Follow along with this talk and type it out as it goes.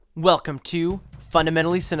Welcome to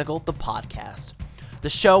Fundamentally Cynical, the podcast, the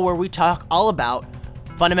show where we talk all about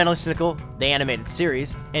Fundamentally Cynical, the animated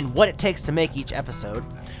series, and what it takes to make each episode.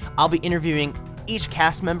 I'll be interviewing each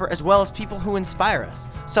cast member as well as people who inspire us.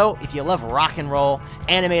 So if you love rock and roll,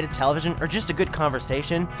 animated television, or just a good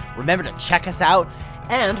conversation, remember to check us out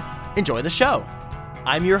and enjoy the show.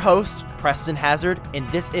 I'm your host, Preston Hazard, and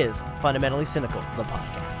this is Fundamentally Cynical, the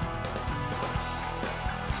podcast.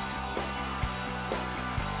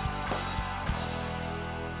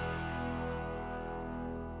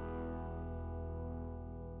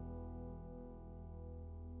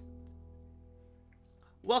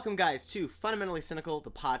 Welcome, guys, to Fundamentally Cynical, the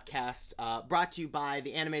podcast, brought to you by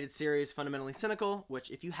the animated series Fundamentally Cynical, which,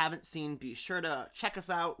 if you haven't seen, be sure to check us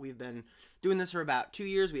out. We've been doing this for about 2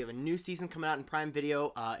 years. We have a new season coming out in Prime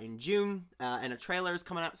Video in June, and a trailer is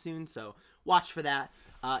coming out soon, so watch for that.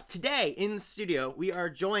 Today, in the studio, we are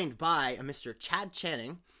joined by a Mr. Chad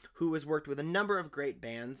Channing, who has worked with a number of great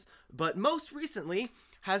bands, but most recently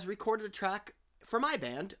has recorded a track for my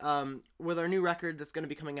band, with our new record that's going to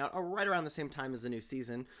be coming out right around the same time as the new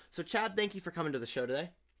season. So, Chad, thank you for coming to the show today.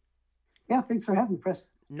 Yeah, thanks for having me, Preston.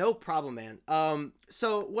 No problem, man.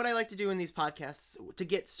 So what I like to do in these podcasts to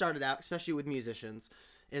get started out, especially with musicians,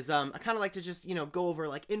 is I kind of like to just, go over,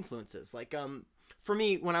 like, influences. Like, for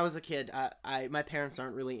me, when I was a kid, my parents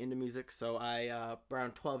aren't really into music, so I,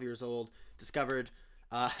 around 12 years old, discovered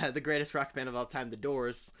the greatest rock band of all time, The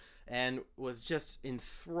Doors, and was just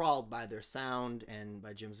enthralled by their sound and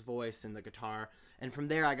by Jim's voice and the guitar. And from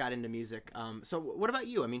there, I got into music. So what about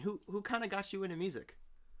you? I mean, who kind of got you into music?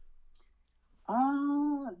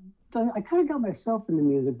 I kind of got myself into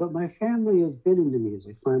music, but my family has been into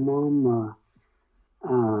music. My mom,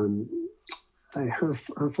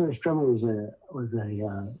 her first drummer was a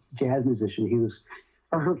jazz musician. He was,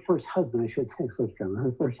 or her first husband, I should say, first drummer.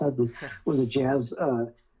 Her first husband was a jazz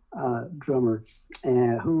drummer,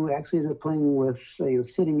 who actually ended up playing with,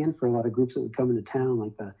 sitting in for a lot of groups that would come into town,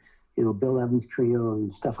 like the, Bill Evans Trio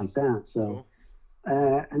and stuff like that. So,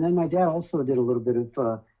 and then my dad also did a little bit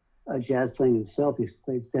of jazz playing himself. He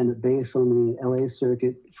played stand-up bass on the LA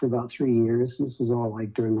circuit for about 3 years. This was all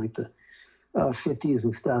like during like the 50s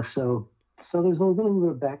and stuff. So there's a little bit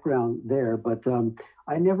of background there, but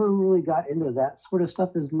I never really got into that sort of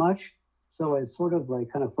stuff as much. So I sort of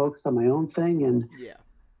like kind of focused on my own thing, and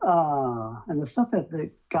the stuff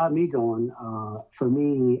that got me going for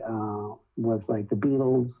me was like the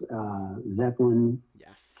Beatles, Zeppelin.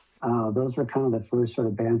 Yes. Those were kind of the first sort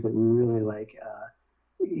of bands that really like,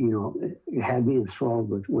 it had me enthralled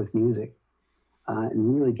with music,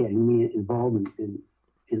 and really getting me involved in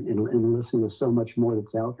listening to so much more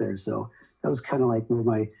that's out there. So that was kind of like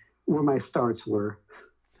where my starts were.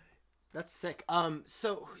 That's sick.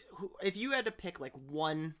 So if you had to pick like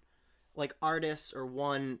one, like, artist or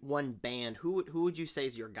one band, who would you say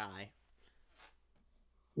is your guy?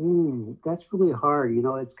 That's really hard.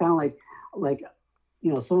 It's kind of like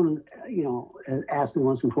someone asked me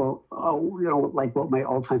once before, like what my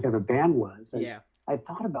all-time favorite band was. And I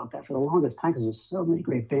thought about that for the longest time because there's so many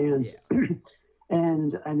great bands. Yeah.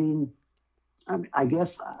 And I mean, I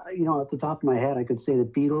guess at the top of my head I could say the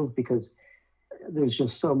Beatles, because there's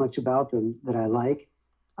just so much about them that I like.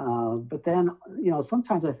 But then,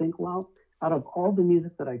 sometimes I think, well, out of all the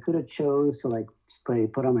music that I could have chose to like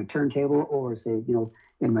put on my turntable or say,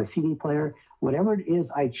 in my CD player, whatever it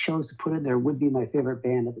is I chose to put in there would be my favorite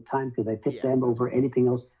band at the time, because I picked them over anything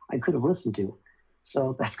else I could have listened to.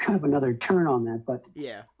 So that's kind of another turn on that. But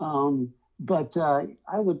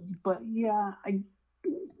I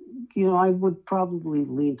would probably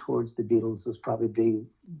lean towards the Beatles as probably being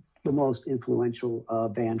the most influential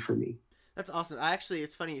band for me. That's awesome.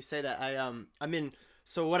 It's funny you say that.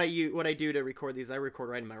 So what I do to record these, I record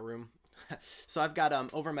right in my room. So I've got,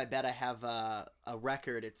 over my bed, I have a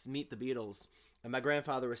record. It's Meet the Beatles. And my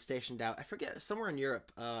grandfather was stationed out, I forget, somewhere in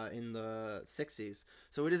Europe, in the 60s.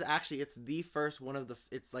 So it's the first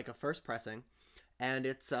it's like a first pressing. And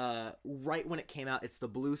it's, right when it came out, it's the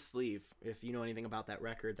blue sleeve, if you know anything about that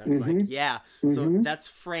record. That's So that's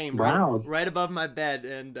framed right above my bed.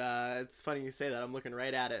 And, it's funny you say that. I'm looking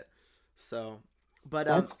right at it. So, but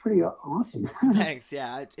that's pretty awesome. Thanks.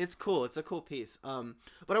 Yeah, it's cool. It's a cool piece.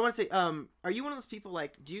 But I want to say, are you one of those people,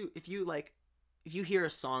 like, if you hear a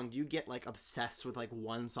song, do you get like obsessed with like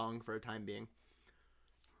one song for a time being?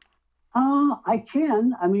 I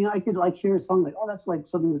can. I mean, I could like hear a song like, oh, that's like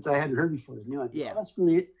something that I hadn't heard before. That's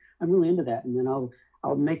really it. I'm really into that, and then I'll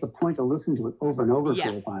make a point to listen to it over and over for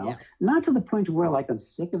a while. Yeah. Not to the point where like I'm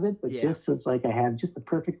sick of it, but just as like I have just the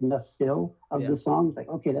perfect enough fill of the song. It's like,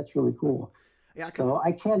 okay, that's really cool. Yeah, because So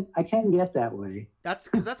I can get that way. that's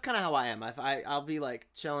kind of how I am. If I'll be like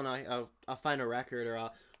chilling, I'll find a record, or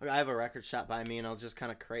I have a record shop by me, and I'll just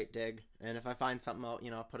kind of crate dig. And if I find something,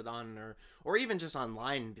 I'll put it on, or even just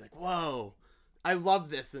online and be like, whoa, I love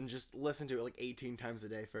this, and just listen to it like 18 times a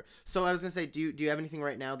day. So I was gonna say, do you have anything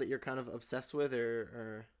right now that you're kind of obsessed with,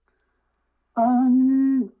 or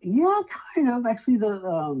Yeah, kind of. Actually,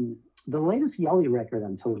 the latest Yelly record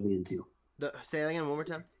I'm totally into. say that again one more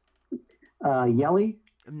time? Yelly.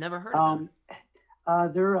 I've never heard of them.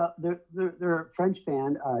 Um, they're a French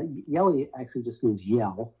band. Yelly actually just means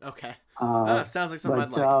yell. Okay. Uh, Sounds like something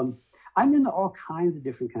I'd but like. I'm into all kinds of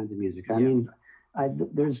different kinds of music. I Yeah. mean,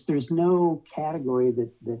 there's no category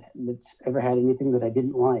that's ever had anything that I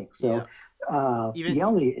didn't like. Yeah. So Even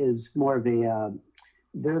Yelly is more of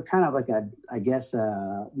they're kind of like I guess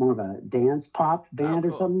more of a dance pop oh, band or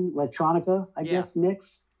cool. something, electronica, I Yeah. guess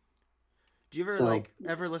mix. Do you ever So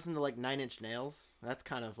ever listen to like Nine Inch Nails? That's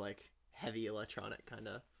kind of like heavy electronic kind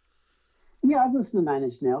of. yeah, I've listened to Nine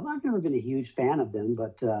Inch Nails. I've never been a huge fan of them,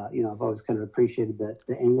 but I've always kind of appreciated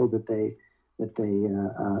the angle that they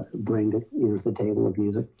bring to the table of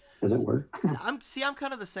music, as it were. I'm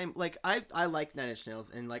kind of the same. Like I like Nine Inch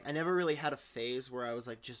Nails, and like I never really had a phase where I was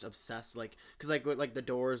like just obsessed, like because like with like the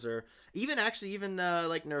Doors, or even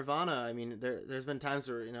like Nirvana. I mean, there's been times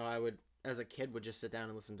where I would, as a kid, would just sit down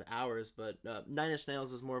and listen to hours, but Nine Inch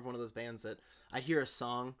Nails was more of one of those bands that I'd hear a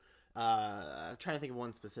song. I'm trying to think of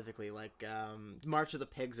one specifically, like March of the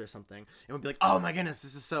Pigs or something, and would be like, "Oh my goodness,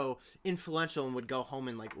 this is so influential," and would go home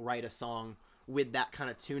and like write a song with that kind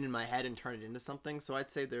of tune in my head and turn it into something. So I'd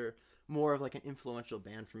say they're more of like an influential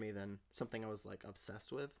band for me than something I was like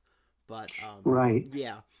obsessed with. But Right.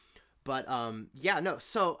 yeah, but yeah, no.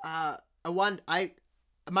 So I want I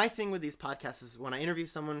my thing with these podcasts is when I interview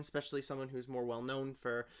someone, especially someone who's more well known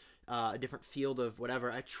for a different field of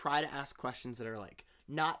whatever, I try to ask questions that are like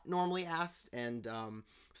not normally asked, and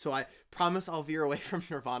so I promise I'll veer away from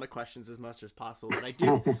Nirvana questions as much as possible. But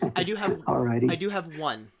I do have I Alrighty. do have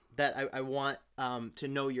one that I want to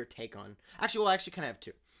know your take on. Actually, well, actually, kind of have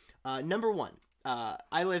two. Number one,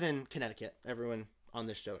 I live in Connecticut. Everyone on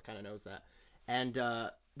this show kind of knows that, and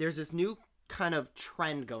there's this new kind of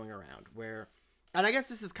trend going around where, and I guess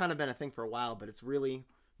this has kind of been a thing for a while, but it's really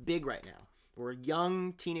big right now, where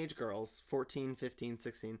young teenage girls, 14, 15,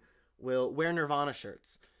 16, will wear Nirvana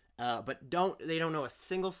shirts. But they don't know a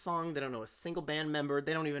single song, they don't know a single band member,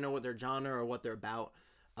 they don't even know what their genre or what they're about.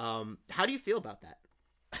 How do you feel about that?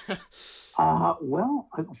 Well,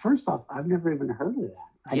 first off, I've never even heard of that.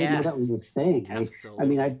 I didn't know Yeah, that was a thing. I mean,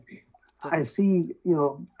 absolutely. So, I see,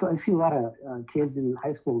 I see a lot of kids in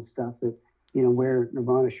high school and stuff that, wear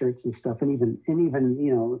Nirvana shirts and stuff, and even,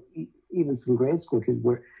 even some grade school kids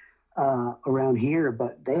wear around here,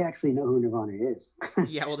 but they actually know who Nirvana is.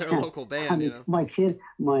 yeah, well, they're a local I band, you mean,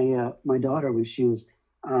 know. my daughter,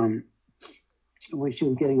 um, when she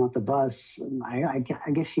was getting off the bus, I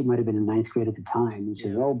guess she might have been in ninth grade at the time. And she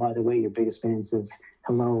said, Yeah. "Oh, by the way, your biggest fan says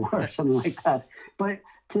hello," or something like that. But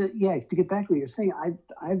to get back to what you're saying,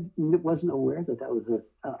 I wasn't aware that that was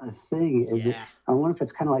a thing. Yeah, I wonder if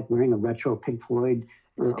it's kind of like wearing a retro Pink Floyd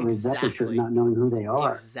or a Zeppelin shirt, and exactly. not knowing who they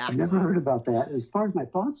are. I've never Exactly. heard about that. As far as my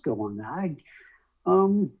thoughts go on that,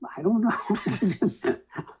 I don't know.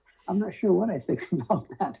 I'm not sure what I think about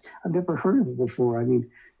that. I've never heard of it before. I mean,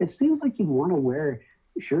 it seems like you'd want to wear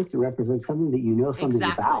shirts that represent something that you know something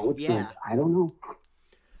Exactly. about, but Yeah. I don't know.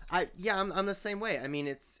 I'm the same way. I mean,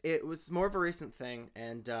 it was more of a recent thing,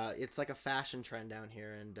 and it's like a fashion trend down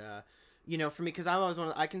here, and for me, because I'm always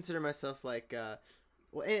I consider myself like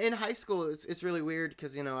well, in high school, it's really weird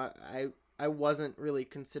because I wasn't really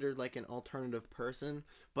considered like an alternative person,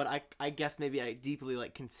 but I guess maybe I deeply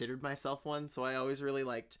like considered myself one. So I always really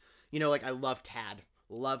liked, like I loved Tad.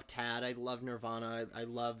 Loved Tad. I loved Nirvana. I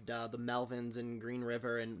loved the Melvins and Green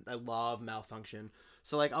River, and I love Malfunction.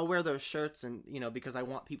 So like I'll wear those shirts, and because I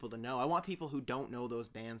want people to know. I want people who don't know those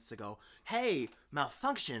bands to go, "Hey,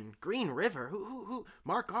 Malfunction, Green River, who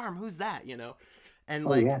Mark Arm, who's that?" And Oh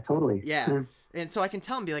like, yeah, totally. yeah. And so I can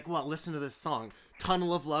tell them, be like, well, listen to this song.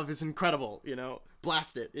 Tunnel of Love is incredible,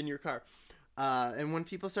 blast it in your car. And when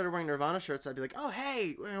people started wearing Nirvana shirts, I'd be like, oh,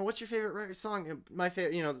 hey, what's your favorite song? My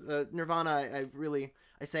favorite, Nirvana,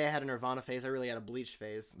 I say I had a Nirvana phase. I really had a Bleach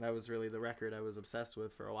phase. That was really the record I was obsessed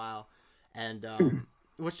with for a while. And,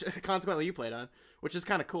 which consequently you played on, which is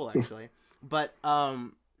kind of cool, actually. But,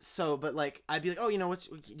 but like I'd be like, oh, do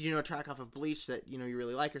you know a track off of Bleach that you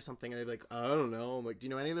really like or something? And they'd be like, I don't know. I'm like, do you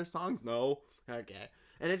know any of their songs? No. Okay.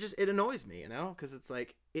 And it annoys me, because it's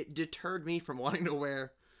like it deterred me from wanting to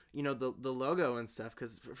wear, the logo and stuff,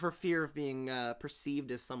 because for fear of being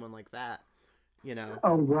perceived as someone like that, you know,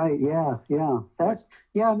 Oh, right. Yeah. Yeah. which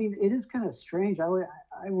Yeah. I mean, it is kind of strange.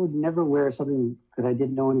 I would never wear something that I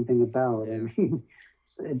didn't know anything about. I yeah. mean,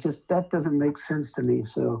 it just, that doesn't make sense to me.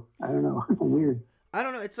 So I don't know. Weird. I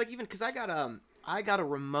don't know. It's like even because I got a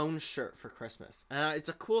Ramon shirt for Christmas, and it's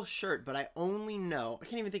a cool shirt, but I only know I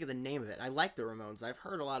can't even think of the name of it. I like the Ramones. I've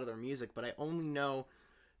heard a lot of their music, but I only know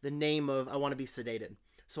the name of I Want to Be Sedated.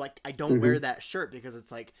 So I don't wear Hmm. that shirt because it's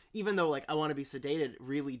like even though like I Want to Be Sedated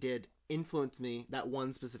really did influence me that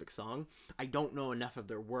one specific song, I don't know enough of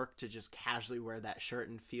their work to just casually wear that shirt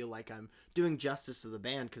and feel like I'm doing justice to the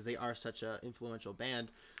band because they are such a influential band.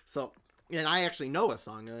 So and I actually know a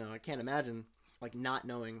song. You know, I can't imagine like not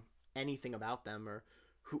knowing anything about them or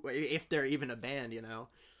who if they're even a band. You know,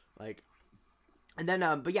 like and then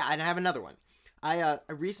but yeah, and I have another one. I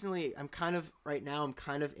recently I'm kind of right now I'm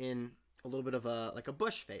kind of in a little bit of a like a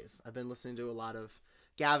Bush phase. I've been listening to a lot of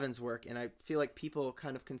Gavin's work, and I feel like people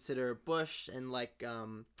kind of consider Bush and like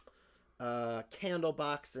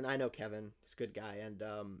Candlebox, and I know Kevin, he's a good guy, and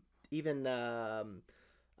even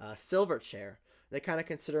Silverchair. They kind of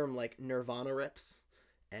consider him like Nirvana rips,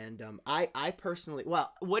 and I personally,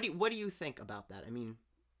 well, what do you think about that? I mean,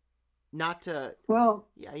 not to, Well,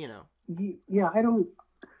 yeah, you know, yeah, I don't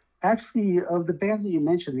actually, of the bands that you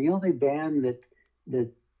mentioned, the only band that,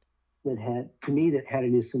 that had, to me, that had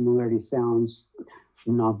any similarity sounds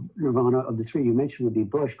from Nirvana of the three you mentioned would be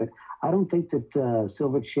Bush, but I don't think that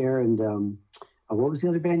Silverchair and what was the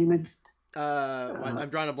other band you mentioned? I'm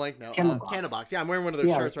drawing a blank now. Candlebox. Candlebox. Yeah, I'm wearing one of their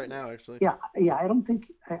Yeah, shirts right now, actually. yeah. I don't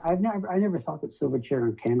think I never thought that Silverchair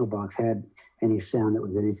and Candlebox had any sound that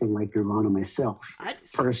was anything like Nirvana myself, I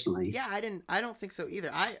personally. yeah, I didn't. I don't think so either.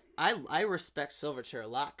 I respect Silverchair a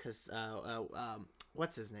lot because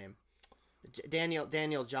what's his name?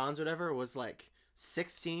 Daniel Johns, whatever, was like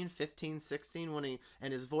 16, 15, 16 when he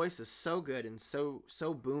and his voice is so good and so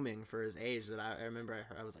booming for his age that I remember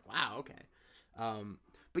I was like, wow, okay. Um,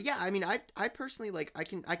 but yeah, I mean, I personally like I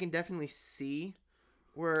can definitely see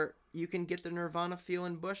where you can get the Nirvana feel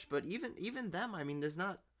in Bush, but even them, I mean, there's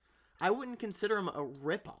not. I wouldn't consider them a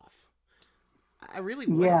ripoff. I really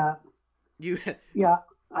wouldn't. Yeah, You, yeah,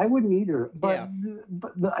 I wouldn't either. yeah,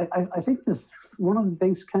 But I think this one of the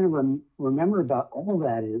things kind of remember about all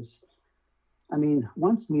that is, I mean,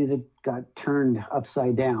 once music got turned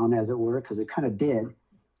upside down, as it were, because it kind of did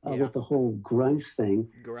yeah, with the whole grunge thing.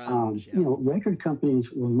 grunge, yeah, Record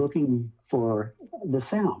companies were looking for the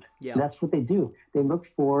sound. yeah, That's what they do. They look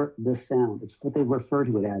for the sound. It's what they refer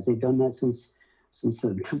to it as. They've done that since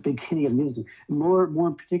the beginning of music. More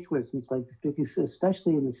in particular since like the 50s,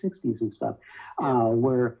 especially in the 60s and stuff, yeah,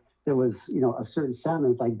 where there was a certain sound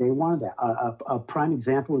and like they wanted that. A prime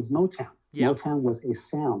example is Motown. yeah, Motown was a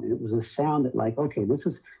sound, and it was a sound that like, okay, this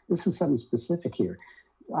is something specific here.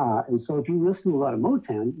 And so if you listen to a lot of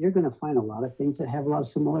Motown, you're going to find a lot of things that have a lot of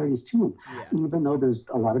similarities to them, yeah, even though there's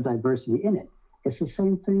a lot of diversity in it. It's the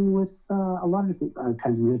same thing with a lot of different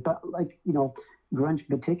kinds of music, but like, grunge in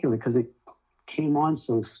particular, because it came on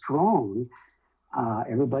so strong,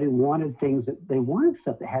 everybody wanted things that they wanted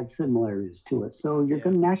stuff that had similarities to it. So you're yeah,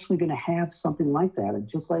 going to naturally going to have something like that. And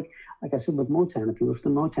just like I said with Motown, if you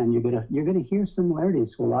listen to Motown, you're gonna hear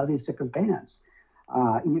similarities to a lot of these different bands,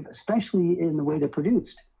 especially in the way they're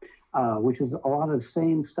produced, which is a lot of the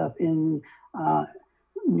same stuff in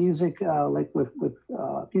music, like with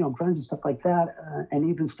grunge and stuff like that, and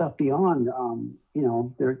even stuff beyond.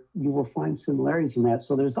 There you will find similarities in that.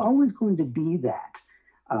 So there's always going to be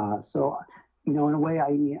that. So in a way,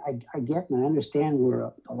 I get and I understand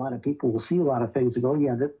where a lot of people will see a lot of things and go,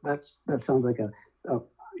 yeah, that sounds like a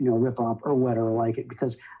rip off or whatever like it,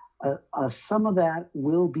 because some of that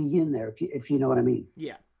will be in there if you know what I mean.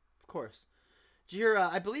 yeah. Of course. Do you hear,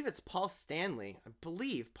 I believe it's Paul Stanley. I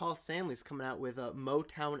believe Paul Stanley's coming out with a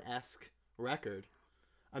Motown esque record.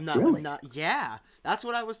 I'm Really? not. Yeah, that's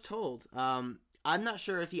what I was told. I'm not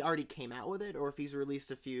sure if he already came out with it or if he's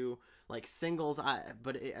released a few like singles.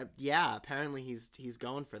 Yeah, apparently he's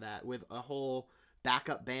going for that with a whole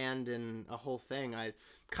backup band and a whole thing. I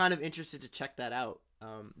kind of interested to check that out.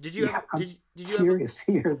 Did you Yeah, ever I'm did you ever curious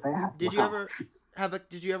to hear that. did you Wow. ever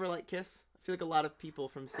did you ever like Kiss? I feel like a lot of people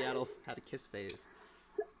from Seattle had a Kiss phase.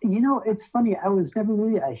 It's funny. I was never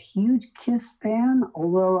really a huge Kiss fan,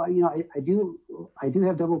 although I do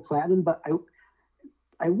have double platinum. But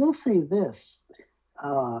I will say this: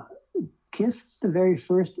 uh, Kiss is the very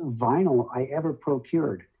first vinyl I ever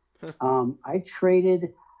procured. I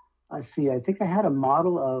traded. Let's see. I think I had a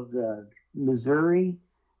model of the Missouri,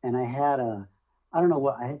 and I had a. I don't know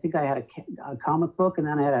what. I think I had a comic book, and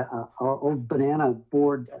then I had a old banana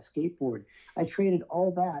board, a skateboard. I traded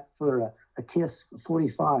all that for a Kiss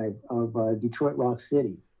 45 of Detroit Rock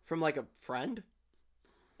City. From like a friend?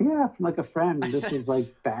 Yeah, from like a friend. This was like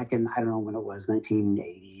back in, I don't know when it was,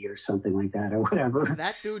 1980 or something like that, or whatever.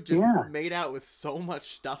 That dude just Yeah, made out with so much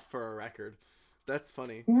stuff for a record. That's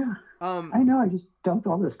funny. yeah. Um, I know. I just dumped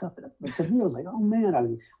all this stuff in it. But to me, I was like, oh man,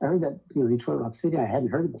 I heard that, Detroit Rock City. I hadn't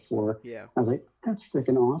heard it before. yeah, I was like, that's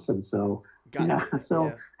freaking awesome. So gotta yeah, be. so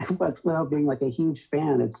Yeah, but without being like a huge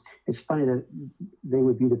fan, it's funny that they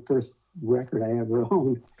would be the first record I ever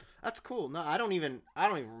owned. that's cool. No, I don't even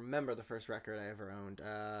remember the first record I ever owned.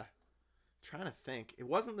 Trying to think. It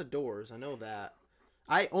wasn't the Doors. I know that.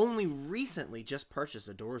 I only recently just purchased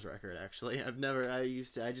a Doors record. Actually,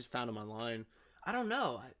 I just found them online. I don't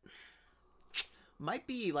know. Might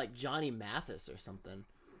be like Johnny Mathis or something.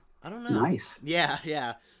 I don't know. Nice. Yeah,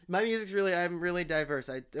 yeah. My music's really, I'm really diverse.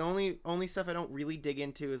 The only stuff I don't really dig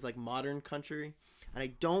into is like modern country, and I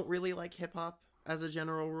don't really like hip hop as a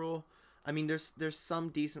general rule. I mean, there's some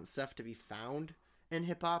decent stuff to be found in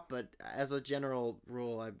hip hop, but as a general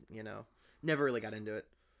rule, I never really got into it.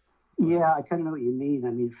 But Yeah, I kind of know what you mean.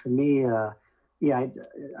 I mean, for me, yeah,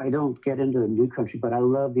 I don't get into the new country, but I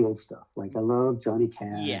love the old stuff. Like I love Johnny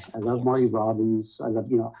yeah, Cash. I of love Marty course. Robbins. I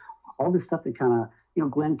love, all the stuff that kind of,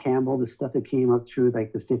 Glenn Campbell, the stuff that came up through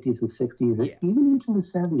like the 50s and 60s and Yeah, even into the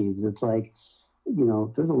 70s. It's like,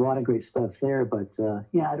 there's a lot of great stuff there, but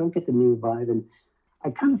yeah, I don't get the new vibe. And I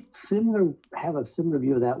kind of have a similar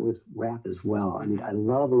view of that with rap as well. I mean, mm-hmm. I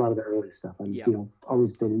love a lot of the early stuff. I'm, Yep.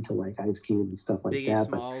 always been into like Ice Cube and stuff like Biggie that.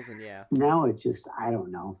 But Smalls and yeah. now it just, I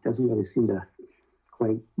don't know, doesn't really seem to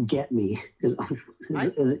quite get me I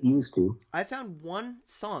as it used to. I found one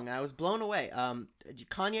song and I was blown away.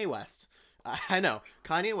 Kanye West. I know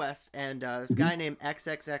Kanye West and this Mm-hmm. guy named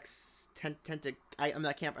XXX Tentic.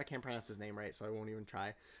 I can't pronounce his name right, so I won't even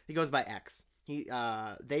try. He goes by X.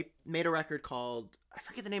 They made a record called, I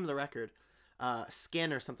forget the name of the record,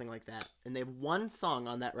 Skin or something like that, and they have one song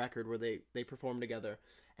on that record where they perform together,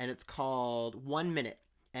 and it's called 1 Minute,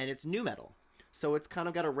 and it's new metal, so it's kind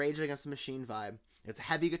of got a Rage Against the Machine vibe. It's a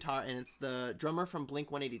heavy guitar, and it's the drummer from Blink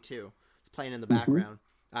 182. It's playing in the Mm-hmm. background.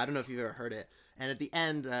 I don't know if you've ever heard it. And at the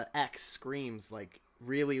end, X screams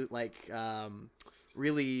really,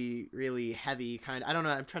 really heavy kind. I don't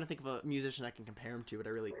know. I'm trying to think of a musician I can compare him to, but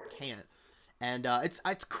I really can't. And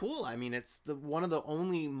it's cool. I mean, it's one of the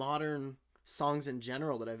only modern songs in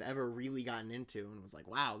general that I've ever really gotten into, and was like,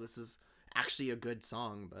 wow, this is actually a good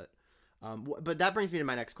song. But that brings me to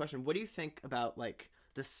my next question. What do you think about like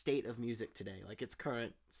the state of music today, like its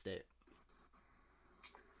current state?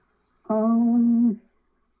 Um,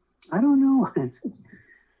 I don't know. I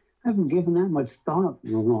haven't given that much thought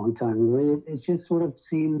in a long time, really. It just sort of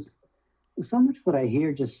seems, so much what I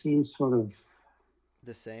hear just seems sort of,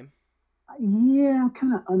 The same. yeah,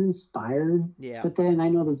 kind of uninspired. Yeah. But then I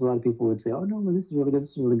know there's a lot of people who would say, oh, no, well, this is really good,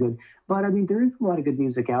 this is really good. But I mean, there is a lot of good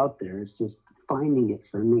music out there. It's just finding it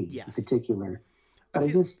for me in Yes. particular. But I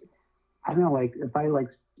feel- I don't know, like if I like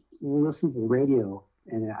listen to the radio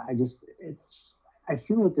and I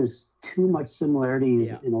feel that there's too much similarities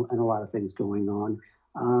Yeah. in a lot of things going on.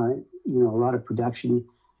 A lot of production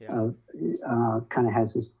Yeah. kind of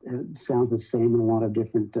has this sounds the same in a lot of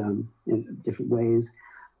in different ways.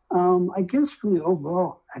 I guess really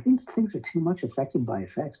overall, I think things are too much affected by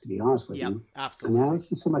effects, to be honest with Yep. you. And Absolutely. now it's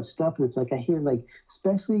just so much stuff, and it's like I hear like,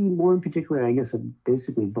 especially more in particular, I guess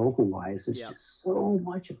basically vocal wise, there's Yep. just so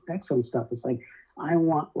much effects on stuff. It's like I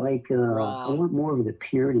want Raw. I want more of the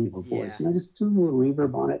purity of a voice, Yeah. just do a little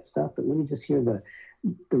reverb on it stuff, but let me just hear the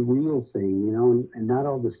real thing, and not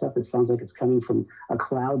all the stuff that sounds like it's coming from a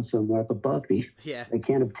cloud somewhere up above me. Yeah. I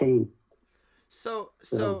can't obtain. So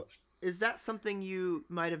is that something you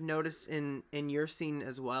might have noticed in your scene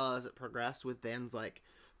as well as it progressed with bands like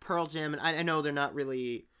Pearl Jam? And I know they're not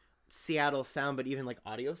really Seattle sound, but even like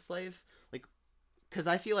Audio Slave, like, because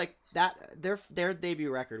I feel like that their debut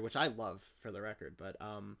record, which I love for the record, but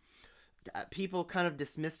people kind of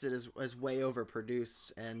dismissed it as way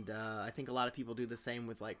overproduced, and I think a lot of people do the same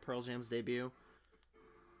with like Pearl Jam's debut,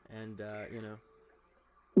 and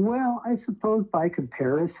Well, I suppose by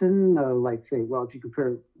comparison, like say, well, if you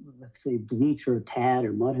compare, let's say, Bleach or Tad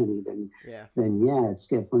or Mudhoney, yeah, then yeah, it's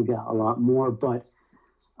definitely got a lot more. But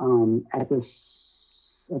at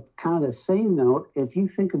this kind of the same note, if you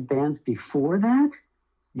think of bands before that,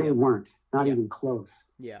 they Yeah. weren't, not Yeah. even close.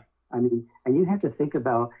 yeah, I mean, and you have to think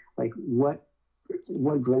about like what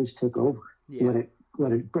grunge took over. yeah,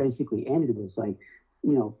 What it basically ended was like,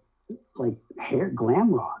 you know, like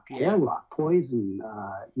glam rock, Yeah. hair rock, Poison.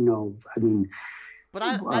 I mean, but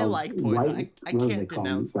I like Poison. I what do they can't call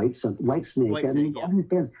them? denounce White Snake. I mean, Whitesnake, yeah. all these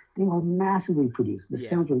bands, they were massively produced. The Yeah.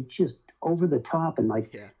 sounds were just over the top, and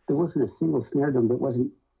like Yeah. there wasn't a single snare drum that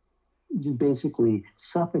wasn't just basically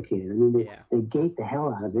suffocated. I mean, they gate the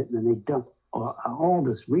hell out of it, and then they dump all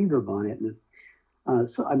this reverb on it. And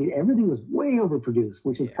so, I mean, everything was way overproduced,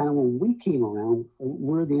 which is kind of when we came around,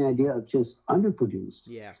 we're the idea of just underproduced.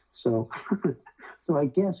 Yeah. So, so I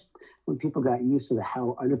guess when people got used to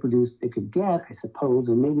how underproduced they could get, I suppose,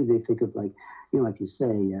 and maybe they think of like, like you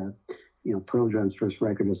say, Pearl Jam's first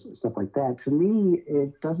record or stuff like that. To me,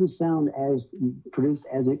 it doesn't sound as produced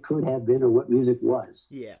as it could have been or what music was.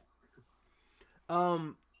 Yeah.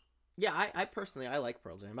 Yeah, I personally, I like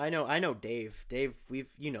Pearl Jam. I know Dave. Dave,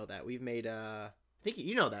 you know that. We've made, I think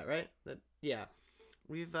you know that, right? Yeah.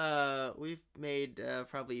 We've made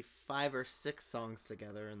probably 5 or 6 songs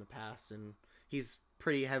together in the past, and he's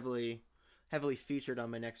pretty heavily featured on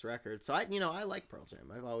my next record. So I like Pearl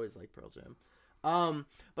Jam. I've always liked Pearl Jam.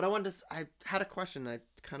 But I had a question. I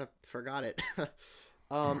kind of forgot it. Here's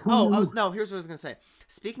what I was going to say.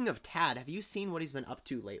 Speaking of Tad, have you seen what he's been up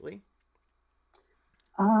to lately?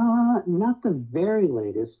 Not the very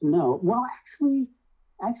latest. No. Well,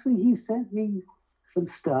 actually he sent me some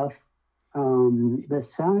stuff, that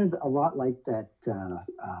sounded a lot like that,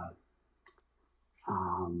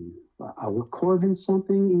 Corbin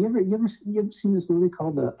something. You ever seen this movie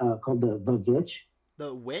called The Witch?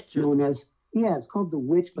 The Witch? Known as, yeah, it's called The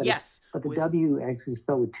Witch, but yes, but the W actually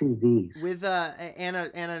spelled with 2 V's. With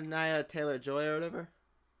Anna Taylor-Joy or whatever.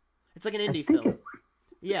 It's like an indie film.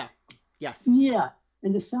 Yeah. Yes. Yeah,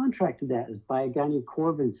 and the soundtrack to that is by a guy named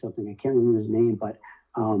Corbin something. I can't remember his name, but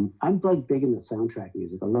I'm like big into soundtrack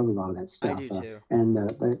music. I love a lot of that stuff. I do too. And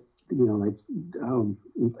like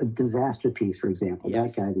a Disaster Piece, for example.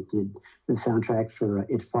 Yes. That guy that did the soundtrack for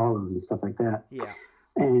It Follows and stuff like that. Yeah.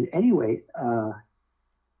 And anyway,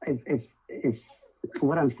 if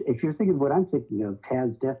you're thinking of what I'm thinking of,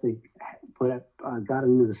 Tad's definitely got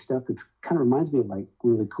into the stuff that's kind of reminds me of like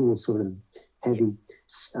really cool sort of heavy,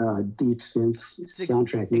 deep synth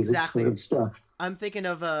soundtrack music sort of stuff. I'm thinking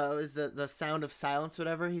of is the Sound of Silence,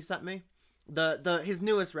 whatever he sent me, his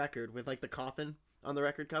newest record with like the coffin on the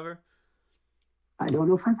record cover. I don't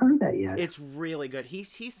know if I've heard that yet. It's really good. He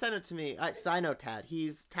sent it to me. I know Tad.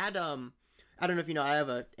 Tad. I don't know if you know. I have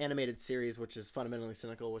an animated series which is Fundamentally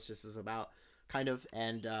Cynical, which this is about, kind of,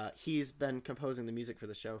 and he's been composing the music for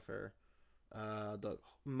the show for the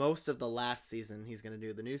most of the last season. He's gonna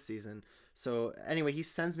do the new season. So anyway, he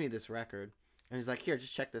sends me this record, and he's like, "Here,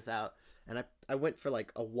 just check this out." And I went for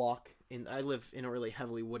like a walk I live in a really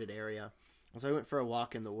heavily wooded area, so I went for a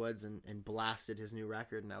walk in the woods and blasted his new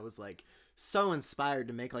record, and I was like so inspired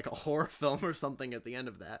to make like a horror film or something at the end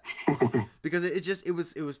of that, because it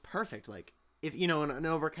was perfect. Like, if on an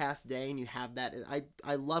overcast day and you have that,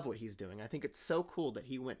 I love what he's doing. I think it's so cool that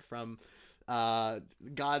he went from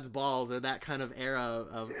God's Balls or that kind of era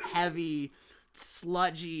of heavy,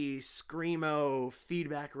 sludgy, screamo,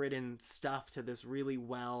 feedback ridden stuff to this really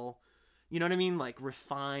well, you know what I mean, like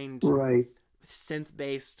refined, right, synth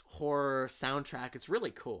based horror soundtrack. It's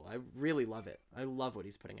really cool. I really love it. I love what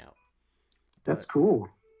he's putting out. That's cool.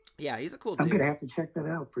 Yeah, he's a cool dude. I'm gonna have to check that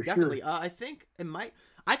out for Definitely. sure. I think it might.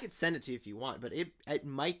 I could send it to you if you want, but it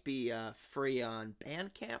might be free on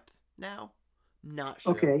Bandcamp now. Not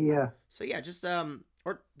sure. Okay, yeah. So yeah, just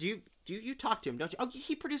or do you talk to him? Don't you? Oh,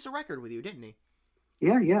 he produced a record with you, didn't he?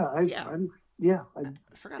 Yeah. I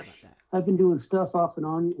forgot about that. I've been doing stuff off and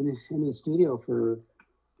on in his studio for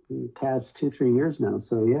the past 2-3 years now.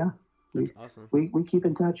 So yeah, that's awesome. We keep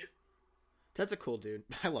in touch. Ted's a cool dude.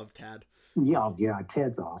 I love Tad. Yeah.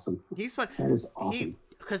 Ted's awesome. He's fun. That is awesome.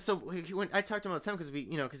 Because when I talked to him all the time,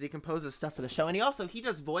 because he composes stuff for the show, and he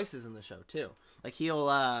does voices in the show too. Like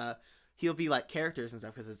he'll be like characters and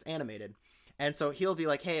stuff because it's animated, and so he'll be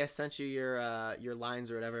like, "Hey, I sent you your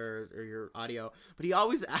lines or whatever or your audio," but he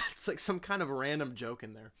always adds like some kind of random joke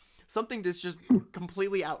in there, something that's just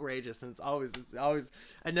completely outrageous, and it's always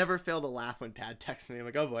I never fail to laugh when Tad texts me. I'm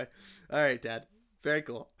like, "Oh boy, all right, Dad, very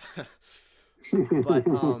cool." But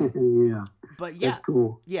yeah, that's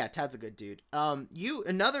cool. Yeah, Tad's a good dude.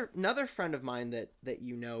 Another friend of mine that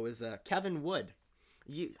is Kevin Wood.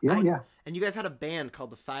 And you guys had a band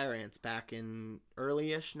called the Fire Ants back in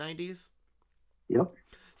early-ish 90s. Yep.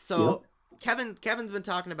 So yep. Kevin's been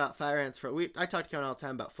talking about Fire Ants I talk to Kevin all the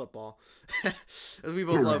time about football. we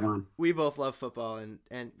both love football,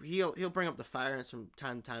 and he'll bring up the Fire Ants from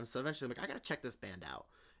time to time. So eventually I'm like, I gotta check this band out.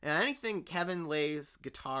 And anything Kevin lays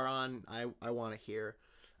guitar on, I want to hear.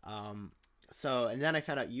 So, and then I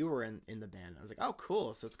found out you were in the band. I was like, oh,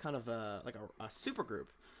 cool. So it's kind of like a super group.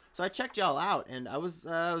 So I checked y'all out, and I was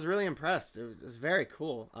really impressed. It was very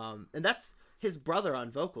cool. And that's his brother on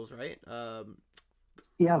vocals, right?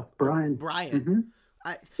 Yeah, Brian. Mm-hmm.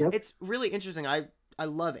 Yep. It's really interesting. I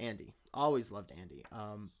love Andy. Always loved Andy.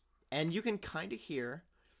 and you can kind of hear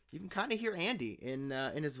Andy in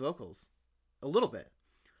his vocals a little bit.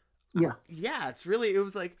 Yeah. Yeah, it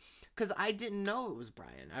was like, because I didn't know it was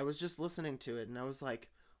Brian. I was just listening to it, and I was like,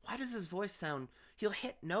 why does his voice sound, he'll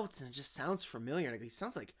hit notes, and it just sounds familiar. And I go, he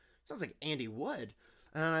sounds like Andy Wood.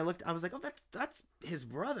 And I was like, oh, that's his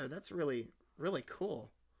brother. That's really, really cool.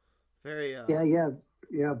 Very,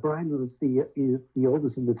 Yeah. Brian was the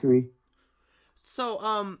oldest of the three.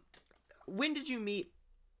 So, when did you meet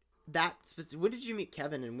when did you meet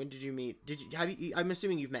Kevin, and when did you meet, I'm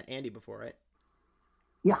assuming you've met Andy before, right?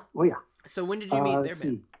 Yeah. Oh, yeah. So when did you meet their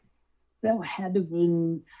band? That had to have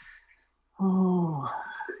been,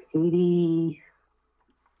 80,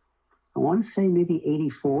 I want to say maybe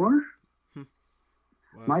 84. Wow.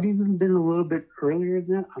 Might have even been a little bit earlier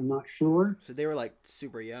than that. I'm not sure. So they were like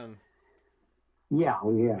super young. Yeah.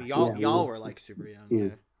 Oh, yeah. Y'all were like super young. Yeah.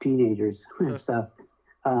 Teenagers and stuff.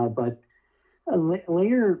 But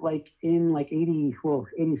later, like in like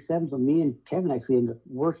 87, so me and Kevin actually ended up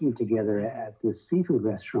working together at this seafood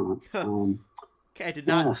restaurant. Okay, I did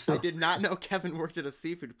not know Kevin worked at a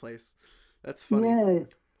seafood place. That's funny. Yeah.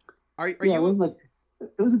 Are you? It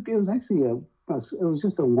was actually it was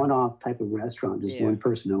just a one-off type of restaurant. Just one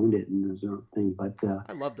person owned it, and there's no thing. But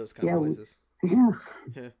I love those kind of places. Yeah.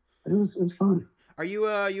 It was fun. Are you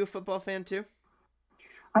a football fan too?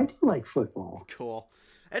 I do like football. Cool.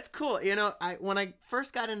 It's cool. When I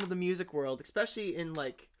first got into the music world, especially in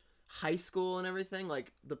like high school and everything,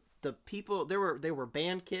 like the people, they were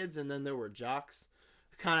band kids, and then there were jocks.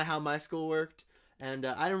 Kind of how my school worked. And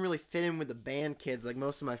I didn't really fit in with the band kids. Like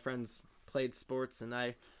most of my friends played sports, and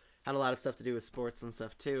I had a lot of stuff to do with sports and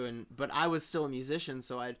stuff too. But I was still a musician,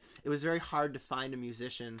 so it was very hard to find a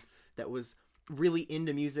musician that was really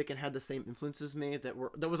into music and had the same influences as me, that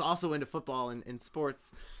was also into football and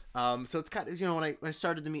sports. So it's kind of, when I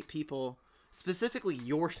started to meet people, specifically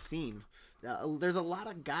your scene, there's a lot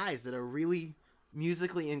of guys that are really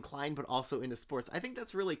musically inclined but also into sports. I think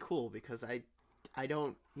that's really cool, because I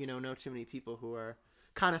don't know too many people who are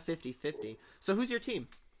kind of 50-50. So who's your team?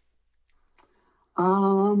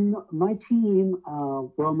 My team,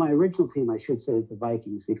 my original team, I should say, is the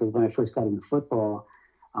Vikings, because when I first got into football,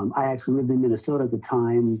 I actually lived in Minnesota at the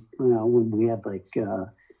time, when we had like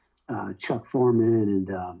Chuck Foreman and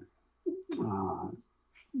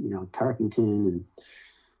Tarkington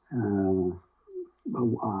and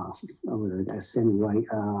Sammy White,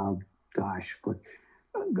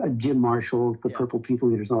 Jim Marshall, the Purple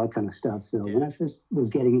People Eaters, all that kind of stuff. So when I first was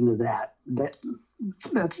getting into that's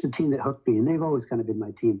the team that hooked me, and they've always kind of been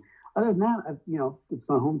my team. Other than that, it's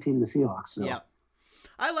my home team, the Seahawks. So. Yeah,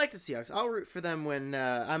 I like the Seahawks. I'll root for them when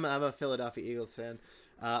I'm a Philadelphia Eagles fan.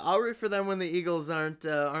 I'll root for them when the Eagles aren't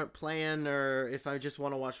playing, or if I just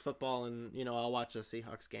want to watch football, and I'll watch a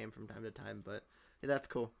Seahawks game from time to time. But that's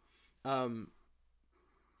cool. I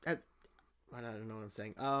don't know what I'm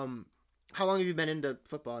saying. How long have you been into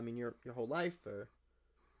football? I mean, your whole life, or?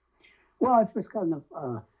 Well, I first got into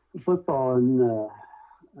football, and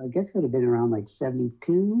I guess it would have been around like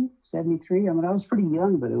 72, 73. I mean, I was pretty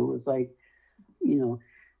young, but it was like,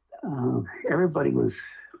 everybody was,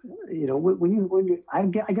 I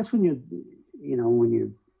guess when you're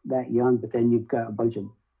that young, but then you've got a bunch of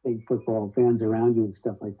big football fans around you and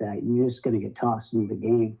stuff like that, you're just going to get tossed into the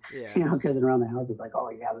game, because around the house it's like, oh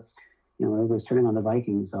yeah, this. Everybody's turning on the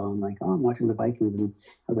Vikings, so I'm like, oh, I'm watching the Vikings, and I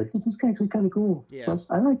was like, this is actually kind of cool. Yeah. Plus,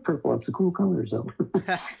 I like purple; it's a cool color. So.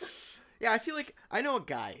 Yeah, I feel like I know a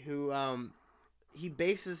guy who he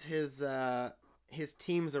bases his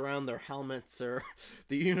teams around their helmets or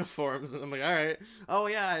the uniforms, and I'm like, all right, oh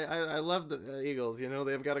yeah, I love the Eagles.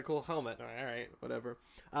 They've got a cool helmet. All right, whatever.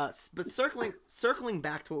 But circling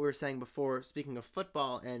back to what we were saying before, speaking of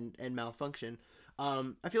football and malfunction.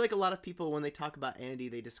 I feel like a lot of people, when they talk about Andy,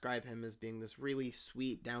 they describe him as being this really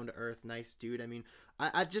sweet, down to earth, nice dude. I mean,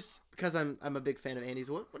 I just because I'm a big fan of Andy's.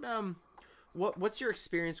 What's your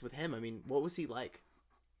experience with him? I mean, what was he like?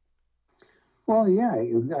 Well, yeah,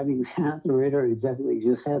 I mean, not the radar exactly what you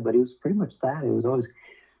just said, but he was pretty much that. It was always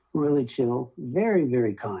really chill, very,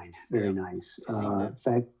 very kind, very nice. In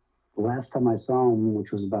fact, the last time I saw him,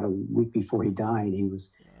 which was about a week before he died, he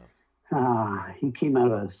was. He came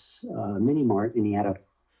out of a mini mart, and he had a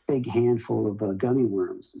big handful of gummy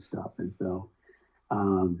worms and stuff. And so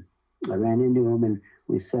I ran into him, and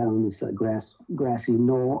we sat on this grassy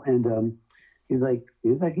knoll, and he was like,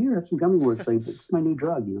 here, have some gummy worms. Like, it's my new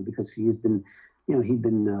drug, because he'd been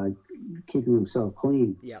keeping himself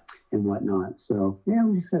clean and whatnot. So yeah,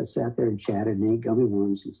 we just sat there and chatted and ate gummy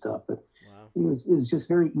worms and stuff. But it was just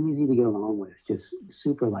very easy to get along with, just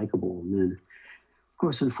super likable. And then. Of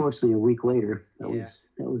course, unfortunately, a week later, that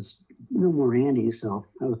was no more Andy, so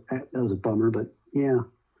that was a bummer. But yeah,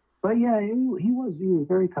 he was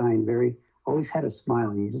very kind, very always had a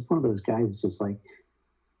smile. He's just one of those guys, that's just like,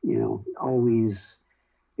 always,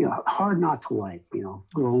 hard not to like,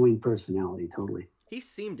 glowing personality, totally. He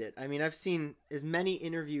seemed it. I mean, I've seen as many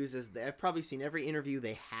interviews I've probably seen every interview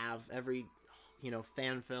they have, every,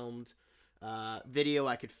 fan filmed video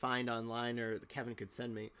I could find online or Kevin could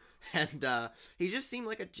send me. And he just seemed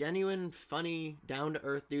like a genuine, funny, down to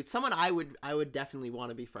earth dude. Someone I would definitely want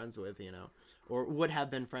to be friends with, or would have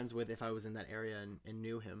been friends with if I was in that area and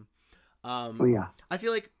knew him. Oh yeah. I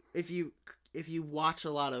feel like if you watch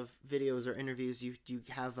a lot of videos or interviews, you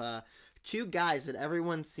have two guys that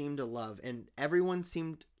everyone seemed to love, and everyone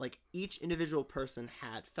seemed like each individual person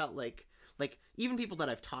felt like even people that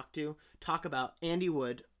I've talked to talk about Andy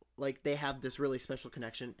Wood, like they have this really special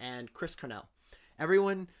connection, and Chris Cornell.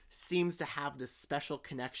 Everyone seems to have this special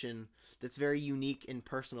connection that's very unique and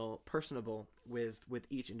personable with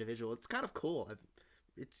each individual. It's kind of cool.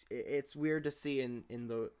 It's weird to see in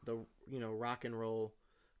the rock and roll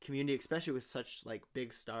community, especially with such like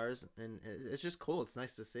big stars, and it's just cool. It's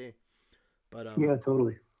nice to see. But yeah,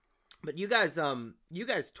 totally. But you guys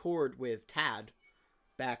toured with Tad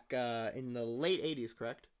back in the late 80s,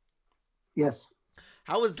 correct? Yes.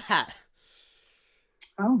 How was that?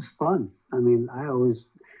 That was fun. I mean, I always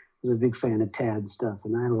was a big fan of Tad stuff,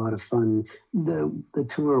 and I had a lot of fun. The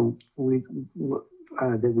tour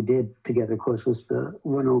that we did together, of course, was the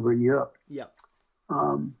one over in Europe. Yep.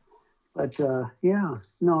 But yeah,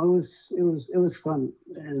 no, it was fun,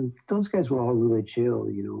 and those guys were all really chill.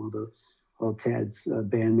 All Tad's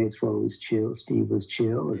bandmates were always chill. Steve was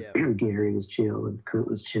chill, and Gary was chill, and Kurt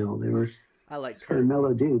was chill. They were I like Kurt. Kind of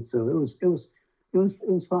mellow dudes, so it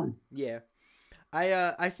was fun. Yeah,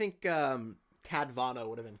 I think Tad Vano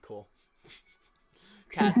would have been cool.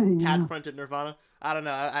 Tad fronted Nirvana. I don't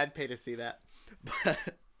know. I'd pay to see that.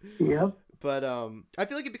 Yep. But I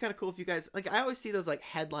feel like it'd be kind of cool if you guys I always see those like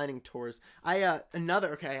headlining tours. I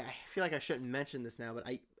feel like I shouldn't mention this now,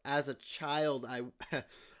 but as a child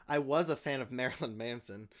I was a fan of Marilyn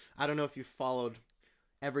Manson. I don't know if you followed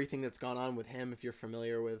everything that's gone on with him, if you're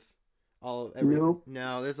familiar with everything. Nope.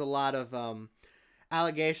 No, there's a lot of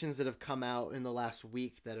allegations that have come out in the last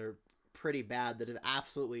week that are pretty bad, that have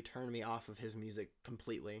absolutely turned me off of his music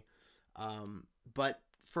completely. But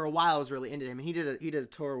for a while I was really into him. He did a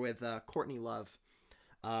tour with Courtney Love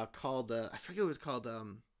called I forget what it was called,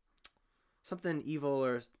 something evil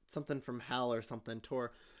or something from hell or something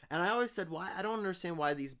tour. And I always said, why I don't understand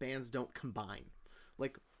why these bands don't combine.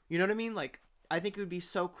 Like, you know what I mean? Like, I think it would be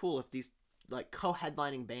so cool if these like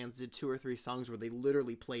co-headlining bands did 2 or 3 songs where they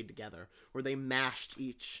literally played together, where they mashed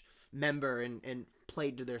each member and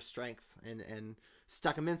played to their strength and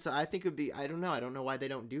stuck them in. So I think it would be, I don't know why they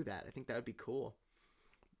don't do that. I think that would be cool.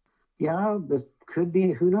 Yeah, this could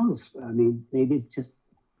be, who knows? I mean, maybe it's just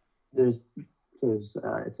there's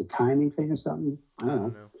it's a timing thing or something. I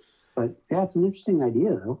don't know. But yeah, it's an interesting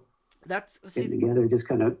idea though. Getting together, just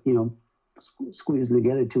kind of, squeezing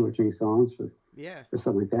together 2 or 3 songs for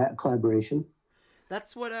something like that, collaboration.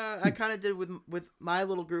 That's what I kind of did with my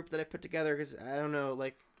little group that I put together, because I don't know,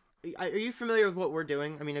 like, are you familiar with what we're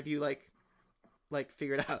doing? I mean, have you like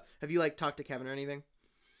figured out? Have you talked to Kevin or anything?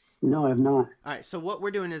 No, I have not. All right, so what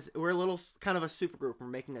we're doing is we're a little kind of a super group. We're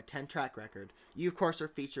making a 10-track record. You, of course, are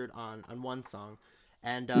featured on one song,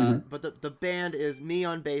 and but the band is me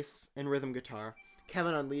on bass and rhythm guitar,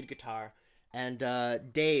 Kevin on lead guitar, and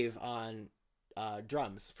Dave on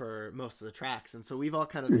drums for most of the tracks. And so we've all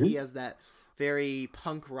kind of he has that very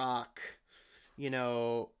punk rock,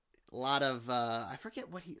 a lot of I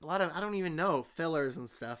don't even know, fillers and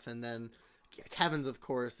stuff, and then Kevin's, of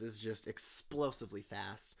course, is just explosively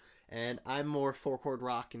fast, and I'm more 4-chord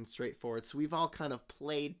rock and straightforward. So we've all kind of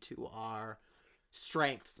played to our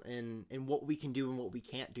strengths and what we can do and what we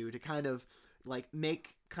can't do to kind of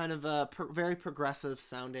make kind of a very progressive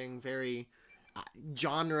sounding, very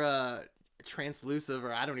genre translusive,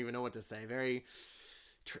 or I don't even know what to say. Very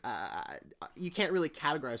you can't really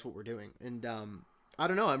categorize what we're doing, and I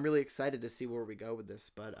don't know. I'm really excited to see where we go with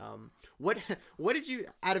this. But what did you,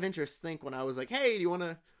 out of interest, think when I was like, "Hey, do you want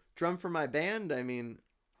to drum for my band?" I mean,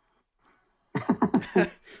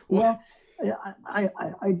 well,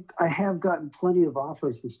 I have gotten plenty of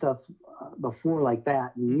offers and stuff before like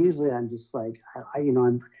that, and usually I'm just like,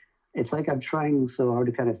 it's like I'm trying so hard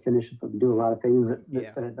to kind of finish up and do a lot of things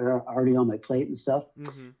that are already on my plate and stuff.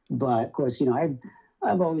 But of course,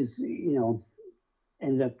 I've always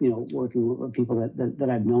ended up, working with people that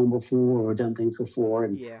I've known before or done things before.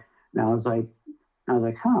 And I was like, I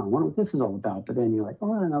wonder what this is all about. But then you're like,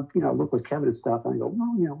 oh, and I look with Kevin and stuff, and I go,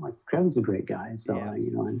 well, Kevin's a great guy. So,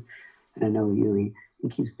 And I know, he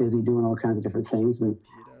keeps busy doing all kinds of different things. And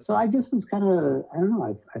He does. so I just was kind of, I don't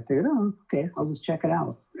know, I figured, oh, okay, I'll just check it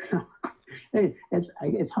out.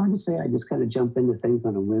 It's hard to say. I just kind of jump into things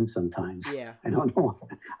on a whim sometimes. Yeah. I don't know.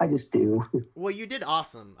 I just do. Well, you did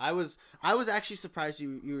awesome. I was actually surprised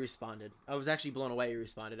you responded. I was actually blown away you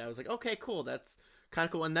responded. I was like, okay, cool, that's kind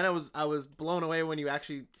of cool. And then I was blown away when you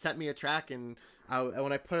actually sent me a track, and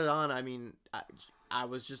when I put it on, I mean, I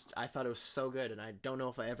thought it was so good, and I don't know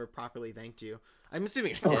if I ever properly thanked you. I'm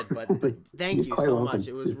assuming I did, but thank you so much.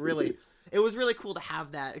 It was really cool to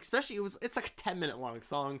have that. Especially it's like a 10-minute long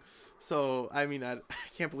song. So, I mean, I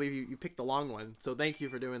can't believe you picked the long one. So thank you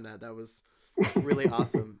for doing that. That was really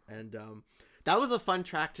awesome. And that was a fun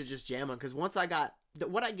track to just jam on, because once I got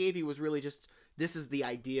what I gave you was really just, this is the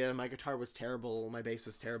idea. My guitar was terrible, my bass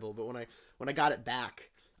was terrible, but when I got it back,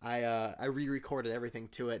 I re-recorded everything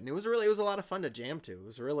to it, and it was a lot of fun to jam to. It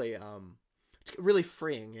was really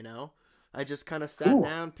freeing, you know. I just kind of sat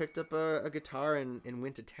down, picked up a guitar, and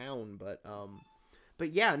went to town. But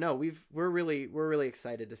yeah, no, we're really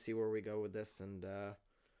excited to see where we go with this. And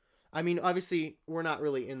I mean, obviously we're not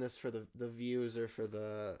really in this for the views or for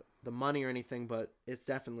the money or anything, but it's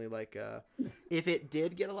definitely like, if it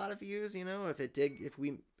did get a lot of views, you know, if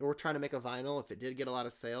we're trying to make a vinyl, if it did get a lot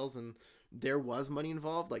of sales and there was money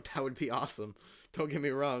involved, like, that would be awesome. Don't get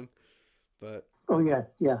me wrong. But oh yeah,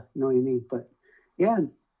 know what you mean. But yeah,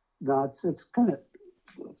 no, it's kind of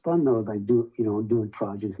fun though, like doing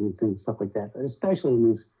projects and things, stuff like that, especially in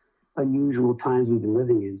these unusual times we've been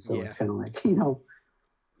living in. So it's kind of like,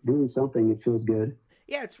 doing something, it feels good.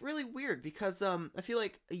 Yeah, it's really weird because I feel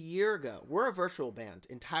like a year ago, we're a virtual band,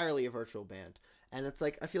 entirely a virtual band. And it's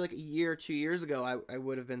like, I feel like a year, 2 years ago, I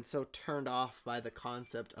would have been so turned off by the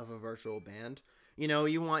concept of a virtual band. You know,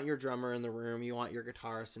 you want your drummer in the room, you want your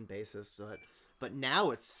guitarist and bassist, but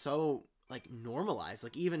now it's so, like, normalized.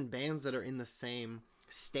 Like, even bands that are in the same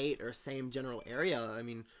state or same general area, I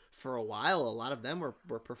mean, for a while, a lot of them were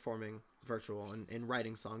performing virtual and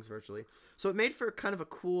writing songs virtually. So it made for kind of a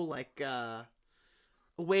cool, like, a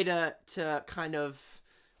way to kind of,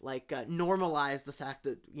 like, normalize the fact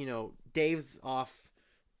that, Dave's off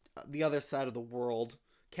the other side of the world.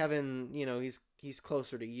 Kevin, he's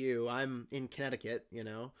closer to you. I'm in Connecticut,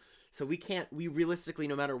 so we realistically,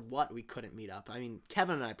 no matter what, we couldn't meet up. I mean,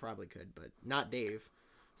 Kevin and I probably could, but not Dave.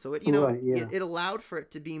 So it, it allowed for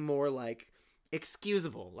it to be more like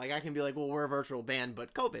excusable. Like, I can be like, well, we're a virtual band,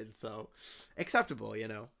 but COVID, so acceptable,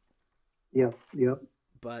 Yep.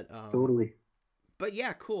 But totally. But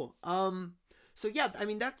yeah, cool. So yeah, I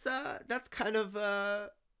mean, that's kind of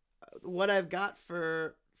what I've got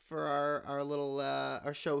for our little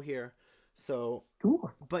our show here. So cool.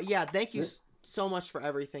 But yeah, thank you so much for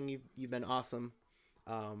everything. You've been awesome.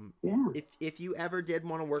 Yeah. If you ever did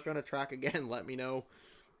want to work on a track again, let me know.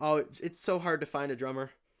 Oh, it's so hard to find a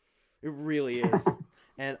drummer. It really is.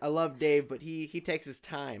 And I love Dave, but he takes his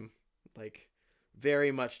time, like,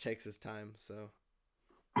 very much takes his time. So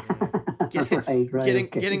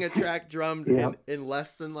getting a track drummed in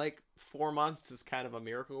less than like 4 months is kind of a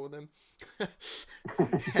miracle with him.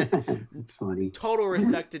 It's funny. Total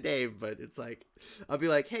respect to Dave, but it's like, I'll be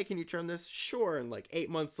like, hey, can you trim this? Sure. And like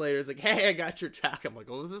 8 months later, it's like, hey, I got your track. I'm like,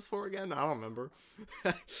 what was this for again? I don't remember.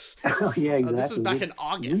 Oh yeah, exactly. This was back in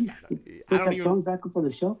August. I don't even song back up on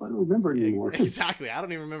the shelf. I don't remember anymore. Exactly. I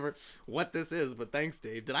don't even remember what this is, but thanks,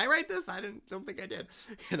 Dave. Did I write this? Don't think I did.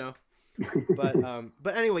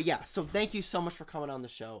 But anyway, yeah. So thank you so much for coming on the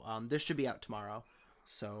show. This should be out tomorrow.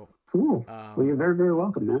 So cool. Well, you're very, very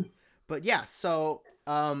welcome, man. But yeah, so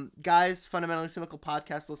guys, Fundamentally Cynical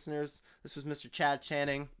podcast listeners, this was Mr. Chad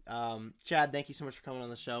Channing. Chad, thank you so much for coming on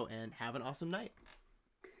the show, and have an awesome night.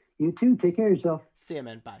 You too. Take care of yourself. See ya,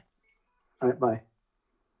 man. Bye. All right. Bye.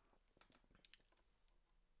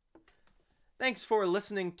 Thanks for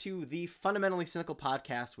listening to the Fundamentally Cynical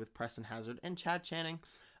podcast with Preston Hazard and Chad Channing.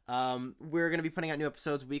 We're going to be putting out new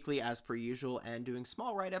episodes weekly as per usual and doing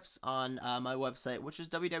small write-ups on my website, which is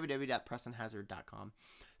www.prestonhazard.com.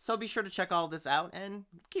 So be sure to check all of this out and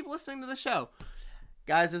keep listening to the show.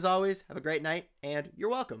 Guys, as always, have a great night, and you're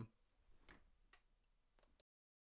welcome.